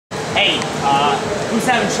Hey, who's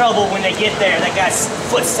having trouble when they get there? That guy's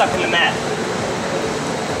foot stuck in the mat.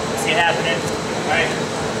 See it happening? All right.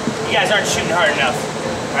 You guys aren't shooting hard enough.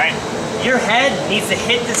 All right. Your head needs to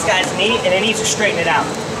hit this guy's knee, and it needs to straighten it out.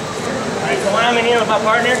 All right. So when I'm in here with my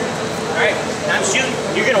partner, all right, and I'm shooting,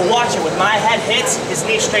 you're gonna watch it. When my head hits, his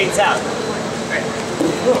knee straightens out. All right.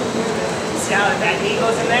 Boom. See how that knee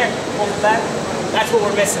goes in there? Pulls it back. That's what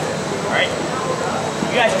we're missing. All right.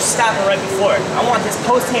 You guys are stopping right before it. I want this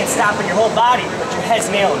post hand stopping your whole body, but your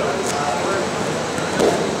head's nailing it.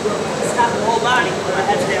 Stop the whole body, but my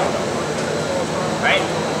head's nailing it. Right?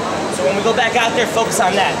 So when we go back out there, focus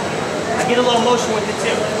on that. I get a little motion with it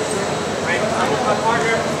too. Right? I'm with my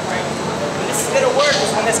partner. Right? When this is gonna work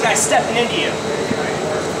is when this guy's stepping into you. Right?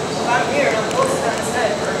 If I'm here and I'm posting on his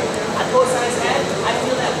head, I post on his head, I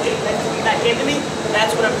feel that weight that's coming back into me,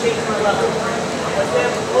 that's when I'm changing my level. I'm with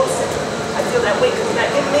him, posting. I feel that weight coming back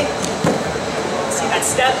into me. See that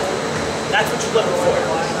step? That's what you're looking for.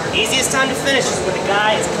 The easiest time to finish is when the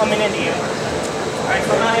guy is coming into you. Alright,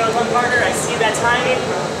 so I'm out here with one partner, I see that timing.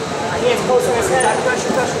 My hand's close on his head, I pressure,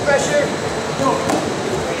 pressure, pressure. Boom.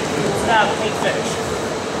 So now, clean finish.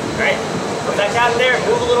 Alright, come back out there,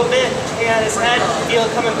 move a little bit, put your hand on his head, feel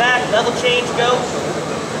it coming back, level change, go.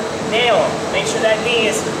 Nail him. Make sure that knee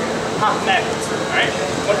is popping backwards. Alright,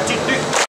 1, 2, 3.